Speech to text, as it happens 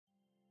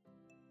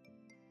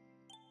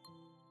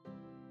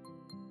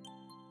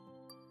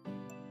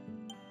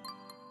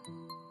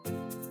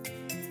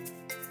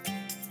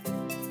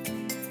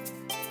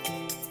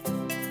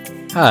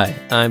Hi,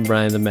 I'm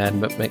Brian the Mad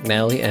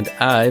McNally, and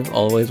I've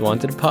always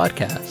wanted a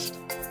podcast.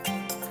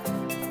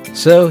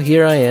 So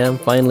here I am,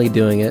 finally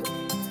doing it.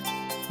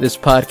 This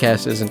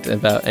podcast isn't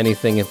about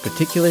anything in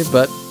particular,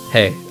 but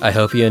hey, I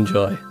hope you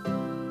enjoy.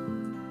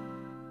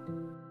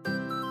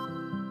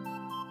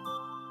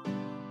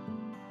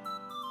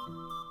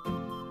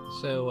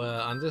 So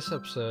on this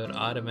episode,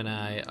 Autumn and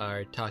I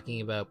are talking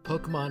about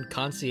Pokémon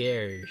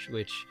Concierge,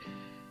 which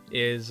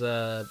is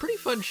a pretty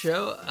fun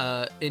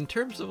show. In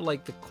terms of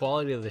like the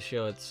quality of the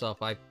show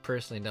itself, I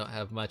personally don't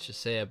have much to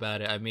say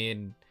about it. I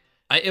mean,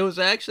 it was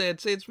actually, I'd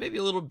say it's maybe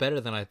a little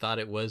better than I thought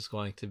it was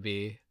going to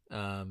be.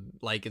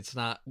 Like it's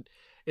not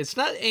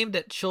aimed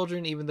at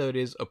children, even though it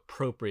is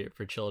appropriate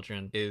for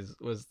children.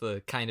 Was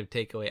the kind of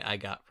takeaway I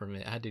got from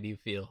it. How did you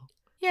feel?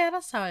 Yeah,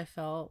 that's how I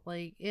felt.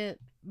 Like, it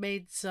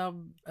made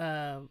some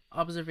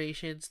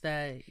observations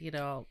that,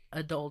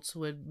 adults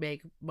would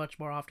make much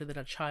more often than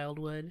a child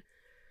would.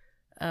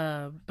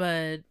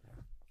 But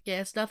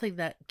yeah, it's nothing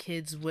that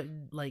kids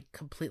wouldn't like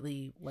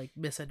completely like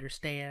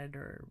misunderstand,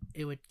 or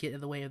it would get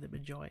in the way of them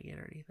enjoying it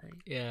or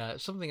anything. Yeah,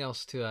 something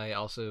else too I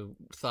also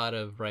thought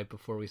of right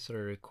before we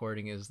started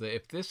recording is that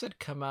if this had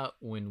come out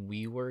when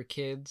we were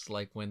kids,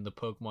 like when the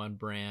Pokemon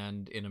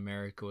brand in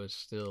America was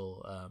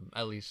still,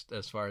 at least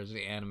as far as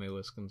the anime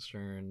was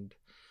concerned,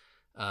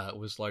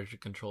 was largely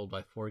controlled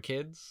by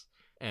 4Kids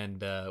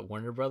and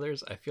Warner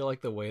Brothers, I feel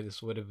like the way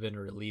this would have been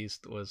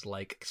released was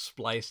like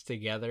spliced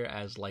together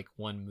as like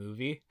one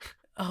movie.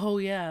 Oh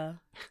yeah.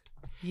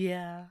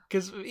 Yeah.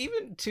 Because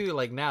even too,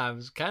 like now, I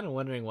was kind of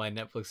wondering why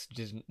Netflix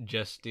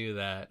just do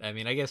that. I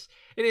mean, I guess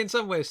in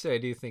some ways too, I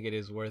do think it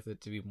is worth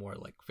it to be more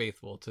like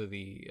faithful to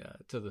the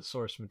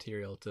source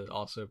material, to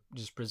also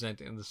just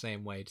present it in the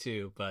same way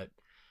too. But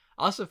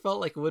I also felt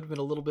like it would have been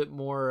a little bit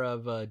more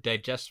of a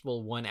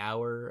digestible 1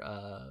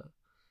 hour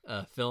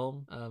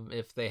film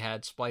if they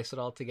had spliced it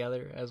all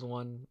together as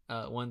one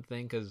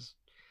thing. Because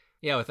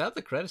yeah, without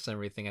the credits and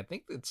everything, I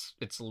think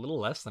it's a little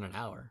less than an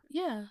hour.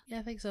 Yeah,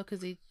 I think so.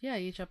 Because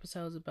each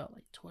episode is about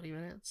like 20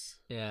 minutes.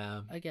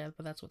 Yeah. Again,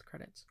 but that's with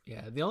credits.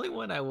 Yeah, the only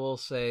one I will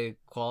say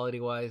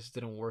quality-wise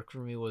didn't work for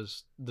me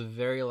was the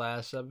very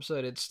last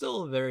episode. It's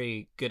still a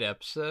very good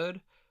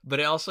episode, but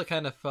it also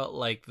kind of felt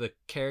like the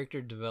character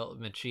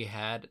development she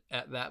had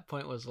at that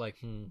point was like,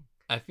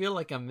 I feel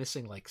like I'm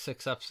missing like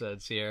 6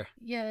 episodes here.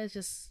 Yeah, it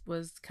just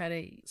was kind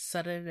of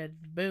sudden and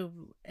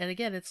boom. And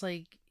again, it's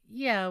like,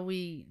 yeah,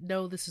 we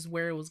know this is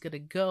where it was going to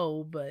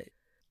go, but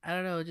I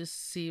don't know, it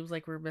just seems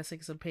like we're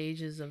missing some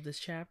pages of this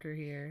chapter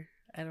here.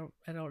 I don't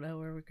know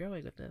where we're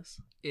going with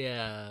this.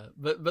 Yeah,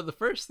 but the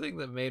first thing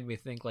that made me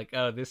think like,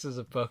 oh, this is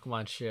a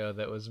Pokemon show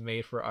that was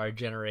made for our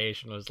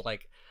generation was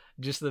like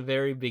just the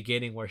very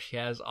beginning where she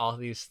has all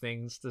these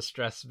things to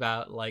stress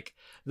about. Like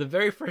the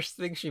very first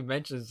thing she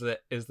mentions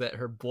is that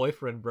her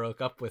boyfriend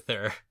broke up with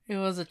her. It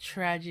was a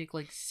tragic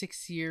like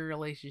 6-year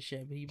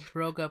relationship. He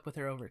broke up with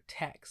her over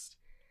text.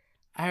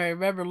 I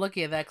remember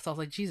looking at that because I was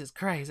like, Jesus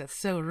Christ, that's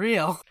so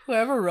real.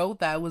 Whoever wrote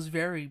that was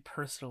very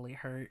personally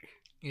hurt.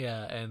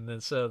 Yeah, and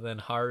then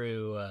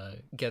Haru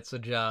gets a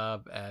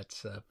job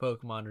at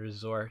Pokemon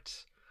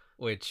Resort,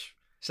 which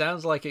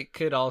sounds like it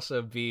could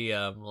also be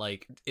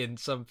like in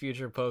some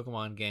future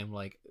Pokemon game,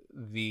 like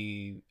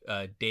the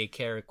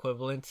daycare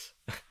equivalent.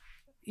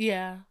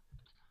 Yeah.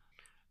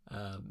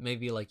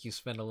 Maybe like you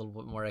spend a little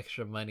bit more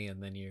extra money,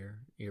 and then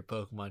your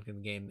Pokemon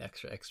can gain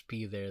extra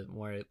XP there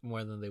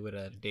more than they would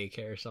at a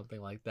daycare or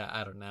something like that.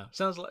 I don't know.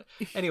 Sounds like,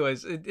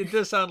 anyways, it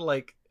does sound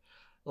like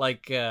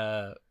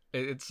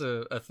it's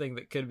a thing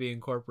that could be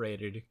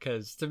incorporated,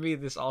 because to me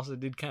this also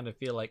did kind of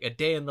feel like a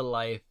day in the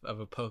life of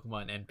a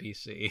Pokemon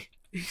NPC.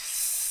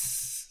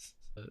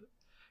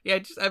 Yeah,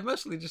 I've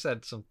mostly just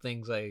had some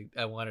things I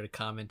wanted to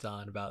comment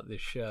on about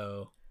this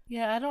show.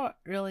 Yeah, I don't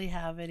really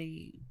have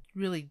any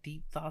really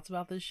deep thoughts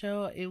about this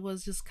show. It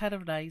was just kind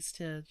of nice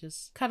to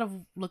just kind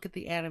of look at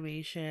the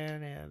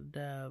animation,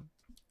 and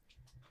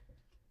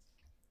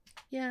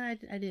yeah,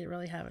 I didn't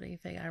really have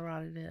anything I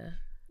wanted to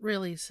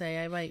really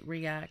say. I might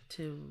react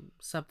to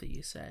something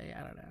you say.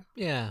 I don't know.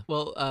 Yeah,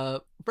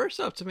 well, first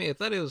off, to me, I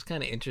thought it was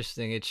kind of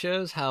interesting. It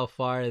shows how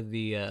far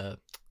the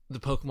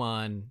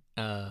Pokemon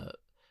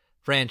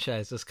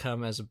franchise has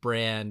come as a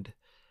brand,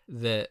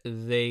 that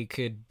they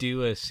could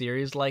do a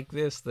series like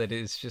this that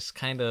is just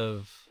kind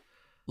of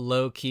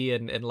low key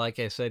and like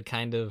I said,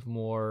 kind of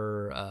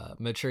more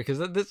mature. Because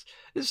this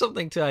is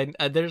something too.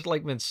 There's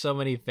like been so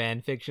many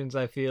fan fictions,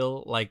 I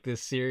feel like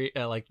this series,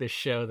 like this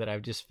show, that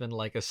I've just been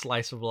like a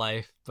slice of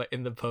life, but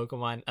in the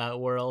Pokemon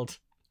world.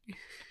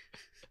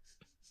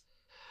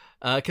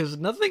 Because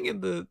nothing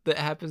that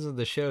happens in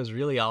the show is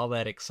really all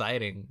that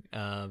exciting.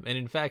 And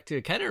in fact, too,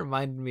 it kind of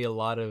reminded me a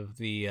lot of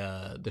the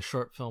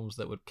short films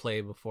that would play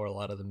before a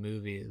lot of the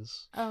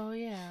movies. Oh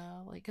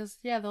yeah, like, because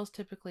those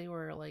typically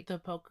were like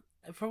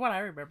from what I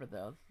remember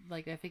though,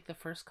 like I think the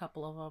first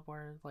couple of them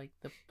were like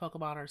the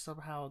Pokemon are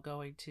somehow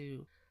going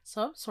to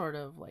some sort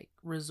of like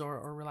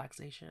resort or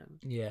relaxation.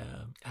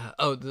 Yeah.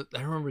 I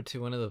remember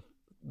too, one of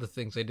the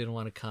things I didn't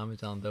want to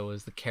comment on though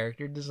was the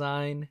character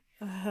design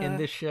in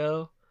this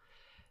show.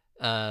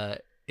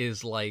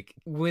 is like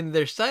when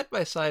they're side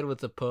by side with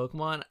the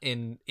Pokemon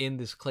in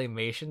this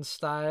claymation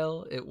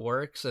style, it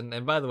works.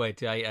 And by the way,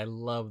 too, I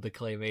love the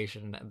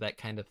claymation, that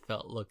kind of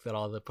felt look that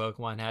all the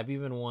Pokemon have,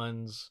 even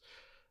ones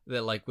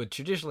that like would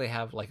traditionally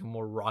have like a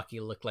more rocky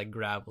look like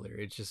Graveler.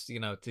 It's just,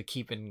 to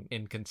keep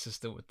in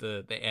consistent with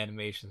the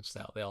animation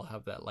style, they all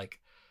have that like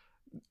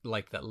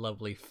that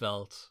lovely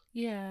felt.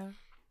 Yeah.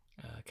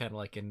 Kind of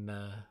like in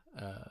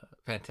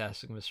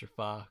Fantastic Mr.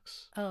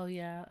 Fox. Oh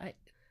yeah.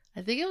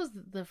 I think it was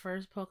the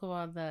first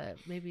Pokemon that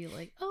made me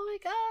like, oh my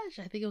gosh.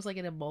 I think it was like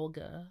an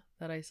Emolga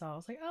that I saw. I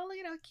was like, oh, look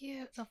at how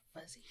cute. It's so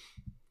fuzzy.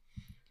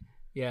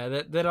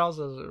 Yeah, that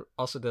also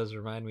does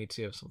remind me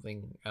too of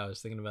something I was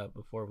thinking about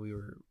before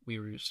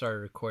we started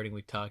recording.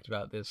 We talked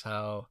about this,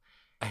 how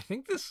I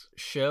think this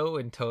show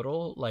in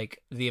total,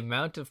 like the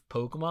amount of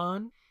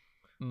Pokemon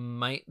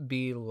might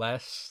be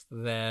less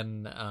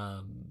than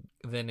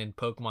in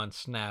Pokemon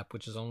Snap,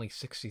 which is only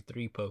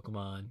 63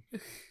 Pokemon,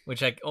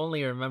 which I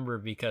only remember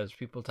because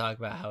people talk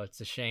about how it's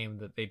a shame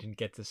that they didn't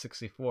get to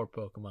 64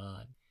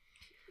 Pokemon.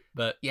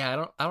 But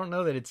yeah, I don't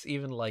know that it's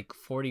even like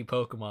 40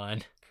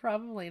 Pokemon.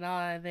 Probably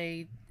not.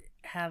 They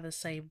have the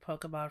same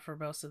Pokemon for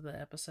most of the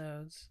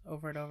episodes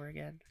over and over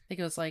again. I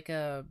think it was like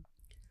a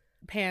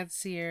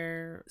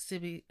Panseer,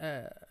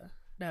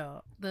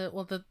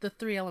 the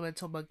three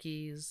elemental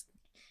monkeys,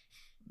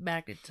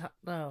 I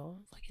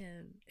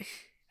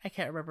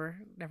can't remember.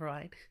 Never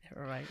mind.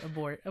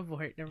 Abort.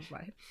 Never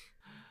mind.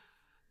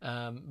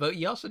 But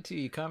you also too,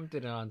 you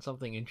commented on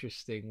something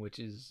interesting, which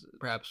is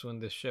perhaps when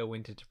this show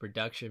went into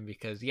production,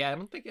 because I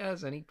don't think it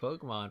has any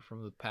Pokemon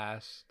from the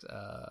past,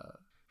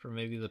 from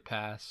maybe the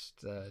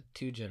past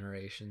 2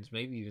 generations,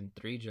 maybe even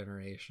 3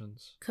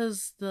 generations.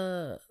 Because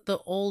the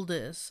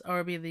oldest, or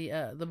I mean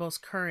the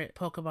most current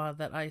Pokemon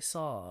that I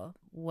saw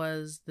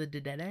was the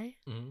Dedenne,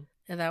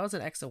 and that was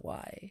an X and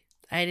Y.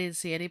 I didn't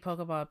see any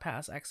Pokemon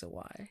past X and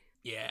Y.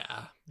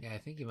 Yeah, I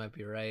think you might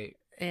be right.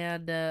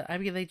 And I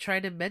mean, they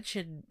tried to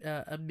mention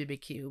a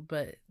Mimikyu,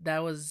 but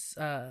that was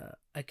a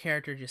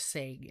character just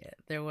saying it.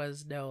 There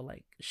was no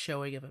like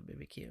showing of a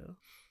Mimikyu,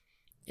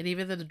 and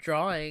even the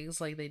drawings,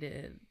 like they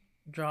didn't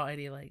draw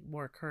any like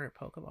more current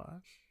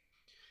Pokemon.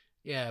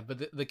 Yeah,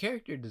 but the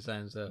character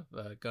designs of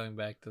going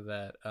back to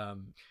that,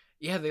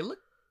 they look.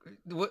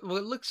 What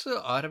looks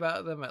so odd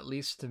about them, at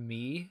least to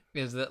me,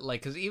 is that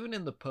like, because even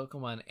in the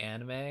Pokemon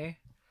anime,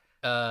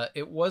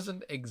 it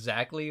wasn't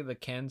exactly the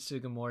Ken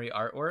Sugimori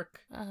artwork,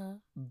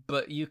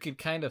 but you could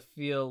kind of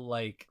feel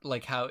like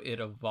how it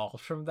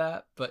evolved from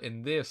that. But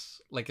in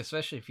this, like,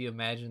 especially if you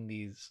imagine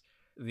these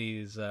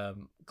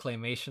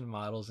claymation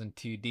models in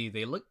 2D,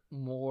 they look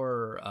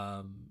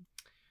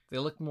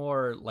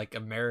more like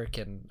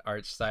American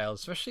art style,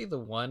 especially the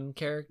one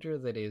character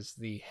that is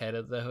the head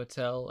of the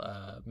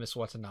hotel, Miss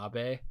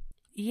Watanabe.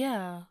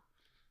 Yeah.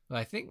 Who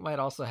I think might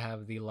also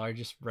have the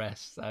largest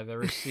breasts I've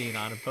ever seen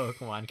on a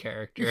Pokemon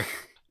character.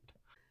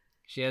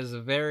 She has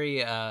a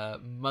very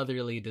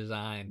motherly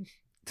design.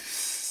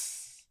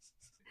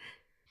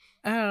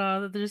 I don't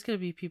know. There's going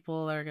to be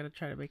people that are going to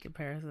try to make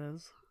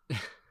comparisons.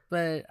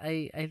 But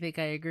I think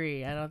I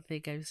agree. I don't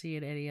think I've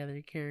seen any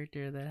other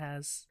character that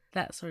has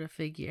that sort of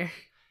figure.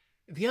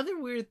 The other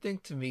weird thing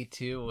to me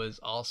too was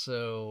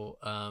also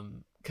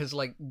because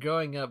like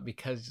growing up,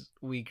 because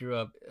we grew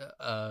up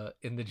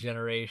in the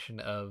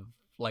generation of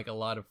like a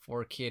lot of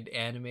 4-kid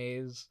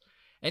animes,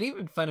 and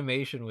even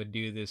Funimation would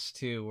do this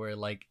too, where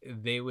like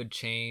they would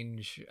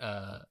change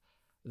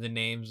the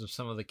names of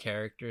some of the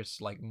characters,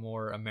 like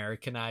more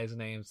Americanized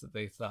names that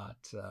they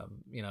thought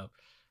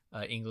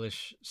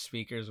English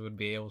speakers would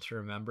be able to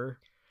remember.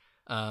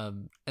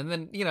 And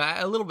then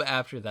a little bit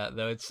after that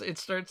though, it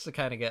starts to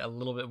kind of get a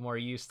little bit more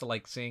used to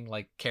like seeing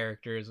like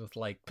characters with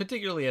like,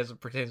 particularly as it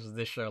pertains to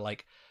this show,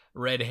 like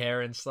red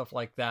hair and stuff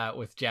like that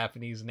with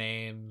Japanese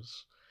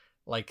names.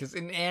 Like, because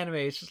in anime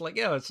it's just like,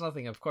 it's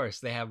nothing. Of course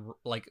they have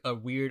like a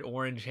weird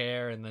orange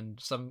hair, and then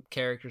some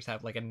characters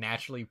have like a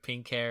naturally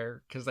pink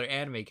hair because they're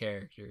anime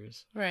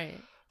characters, right?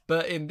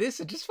 But in this,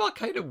 it just felt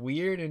kind of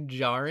weird and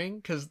jarring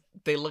because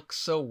they look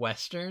so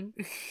Western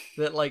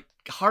that, like,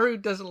 Haru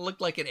doesn't look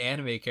like an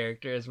anime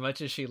character as much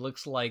as she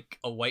looks like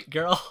a white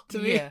girl to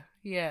me.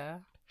 Yeah.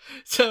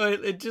 So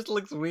it just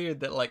looks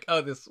weird that, like,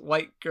 oh, this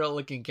white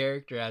girl-looking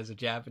character has a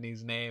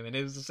Japanese name. And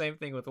it was the same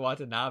thing with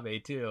Watanabe,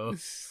 too.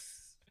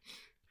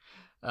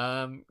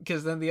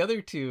 Because then the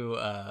other 2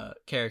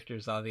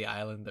 characters on the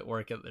island that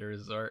work at the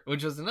resort,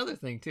 which was another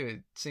thing, too.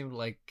 It seemed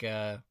like...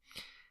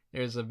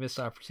 there's a missed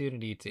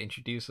opportunity to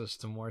introduce us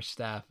to more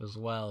staff as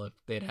well if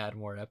they'd had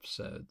more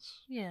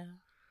episodes. Yeah.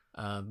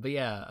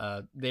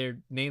 But their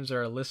names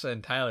are Alyssa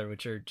and Tyler,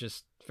 which are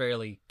just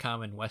fairly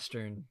common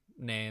Western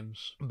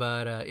names.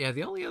 But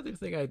the only other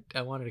thing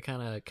I wanted to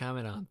kind of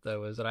comment on,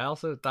 though, is that I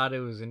also thought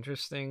it was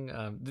interesting.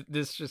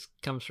 This just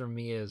comes from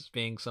me as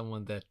being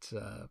someone that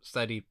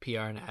studied PR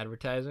and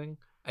advertising.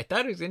 I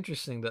thought it was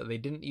interesting that they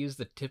didn't use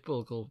the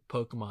typical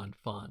Pokemon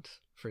font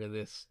for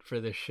this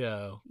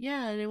show.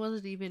 Yeah, and it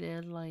wasn't even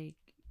in like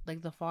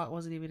the font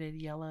wasn't even in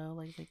yellow.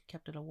 Like they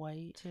kept it in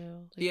white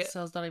too. Like,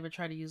 so it's not even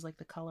trying to use like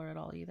the color at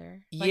all either.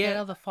 Like, I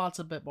know the font's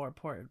a bit more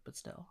important, but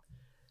still.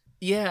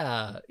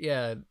 Yeah,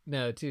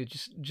 no, too.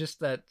 Just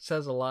that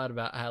says a lot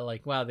about how,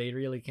 like, wow, they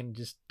really can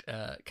just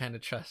kind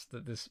of trust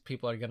that this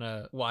people are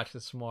gonna watch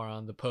this more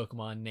on the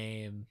Pokemon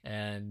name,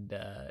 and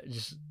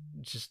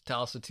just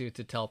also to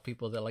tell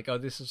people that, like, oh,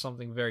 this is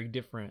something very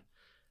different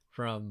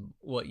from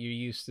what you're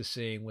used to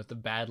seeing with the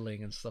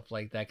battling and stuff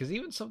like that. Because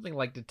even something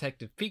like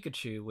Detective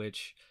Pikachu,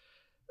 which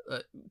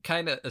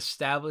kind of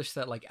established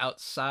that, like,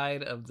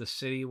 outside of the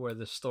city where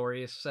the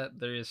story is set,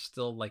 there is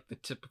still, like, the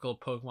typical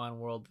Pokemon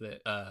world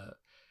that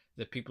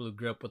people who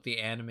grew up with the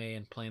anime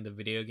and playing the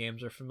video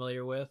games are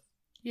familiar with.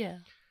 Yeah.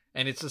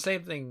 And it's the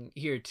same thing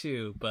here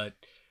too, but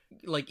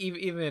like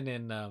even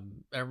in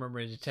I remember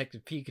in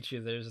Detective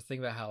Pikachu, there's a thing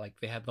about how, like,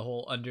 they had the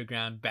whole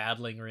underground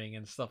battling ring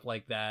and stuff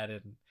like that,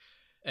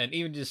 and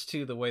even just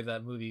too the way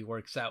that movie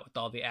works out with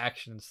all the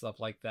action and stuff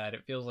like that,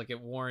 it feels like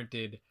it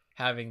warranted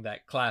having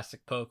that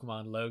classic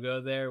Pokemon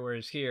logo there,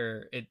 whereas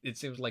here it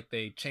seems like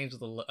they changed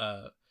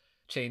the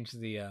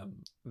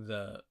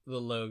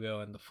logo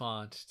and the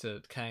font to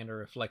kind of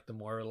reflect the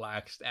more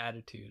relaxed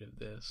attitude of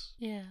this.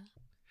 Yeah.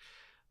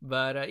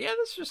 But yeah,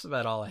 that's just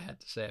about all I had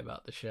to say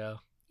about the show.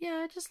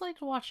 Yeah, I just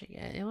liked watching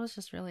it. It was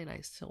just really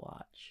nice to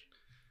watch.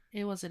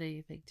 It wasn't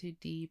anything too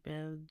deep,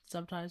 and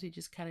sometimes you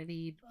just kind of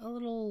need a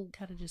little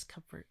kind of just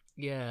comfort.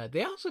 Yeah,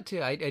 they also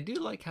too, I do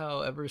like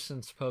how ever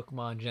since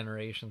Pokemon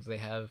Generations, they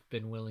have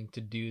been willing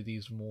to do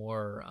these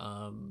more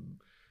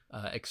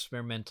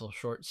experimental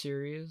short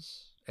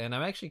series. And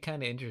I'm actually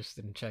kind of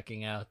interested in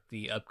checking out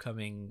the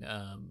upcoming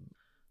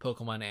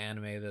Pokemon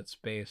anime that's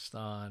based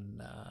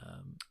on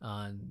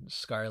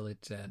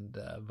Scarlet and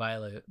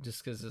Violet,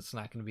 just because it's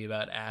not going to be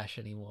about Ash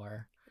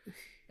anymore.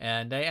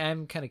 And I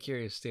am kind of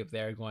curious too if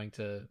they're going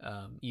to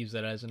use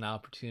that as an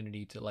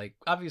opportunity to, like,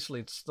 obviously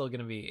it's still going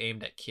to be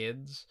aimed at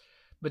kids,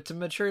 but to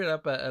mature it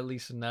up at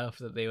least enough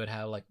that they would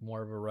have, like,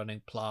 more of a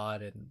running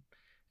plot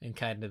and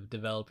kind of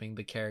developing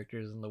the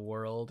characters in the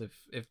world.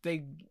 If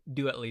they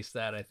do at least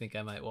that, I think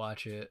I might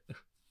watch it.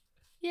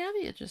 Yeah,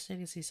 it'd be interesting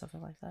to see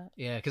something like that.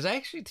 Yeah, because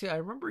actually too, I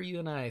remember you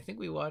and I think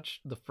we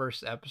watched the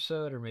first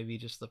episode or maybe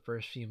just the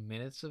first few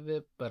minutes of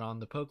it, but on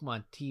the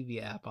Pokemon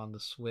TV app on the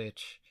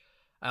Switch.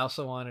 I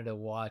also wanted to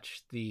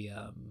watch the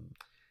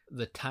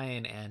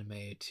tie-in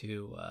anime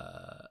to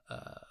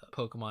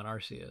Pokemon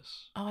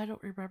Arceus. Oh, I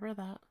don't remember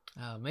that.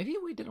 Maybe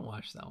we didn't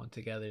watch that one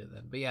together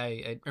then. But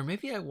yeah, or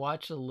maybe I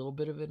watched a little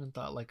bit of it and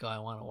thought, like, oh, I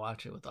want to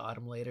watch it with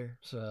Autumn later.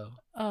 So.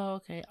 Oh,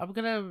 okay. I'm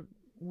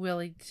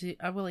willing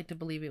to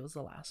believe it was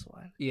the last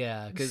one.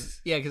 Yeah,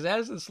 because it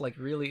has this, like,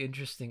 really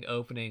interesting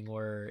opening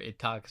where it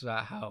talks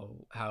about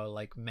how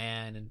like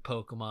man and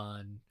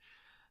Pokemon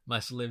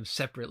must live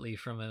separately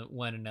from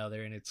one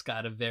another, and it's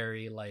got a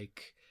very,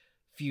 like,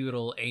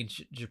 feudal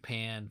ancient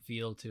Japan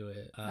feel to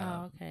it.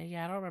 Oh, okay.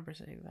 Yeah, I don't remember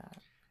saying that.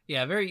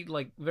 Yeah,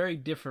 very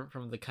different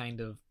from the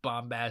kind of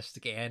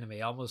bombastic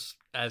anime, almost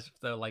as if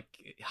though, like,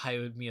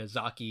 Hayao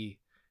Miyazaki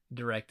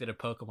directed a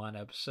Pokemon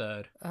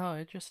episode. Oh,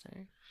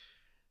 interesting.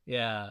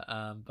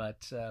 Yeah,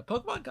 but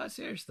Pokemon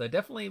Concierge, though,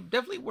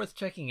 definitely worth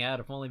checking out,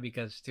 if only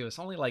because too it's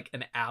only like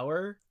an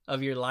hour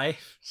of your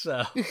life,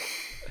 so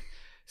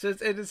so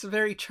it's a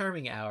very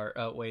charming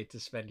way to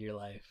spend your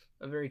life,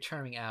 a very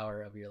charming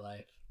hour of your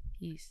life.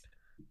 Yes.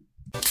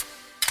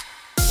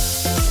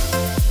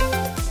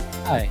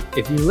 Hi,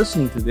 if you're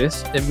listening to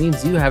this, it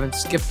means you haven't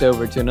skipped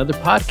over to another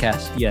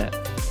podcast yet.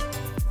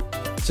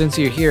 Since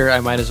you're here, I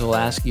might as well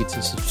ask you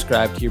to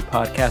subscribe to your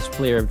podcast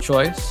player of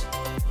choice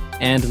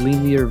and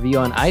leave me a review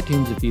on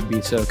iTunes if you'd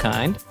be so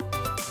kind.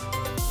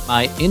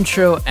 My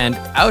intro and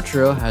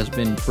outro has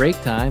been Break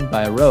Time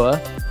by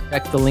Roa.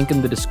 Check the link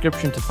in the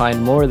description to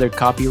find more of their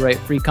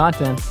copyright-free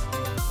content.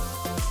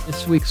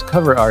 This week's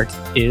cover art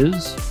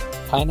is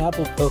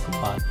Pineapple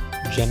Pokemon,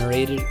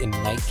 generated in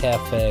Night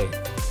Cafe.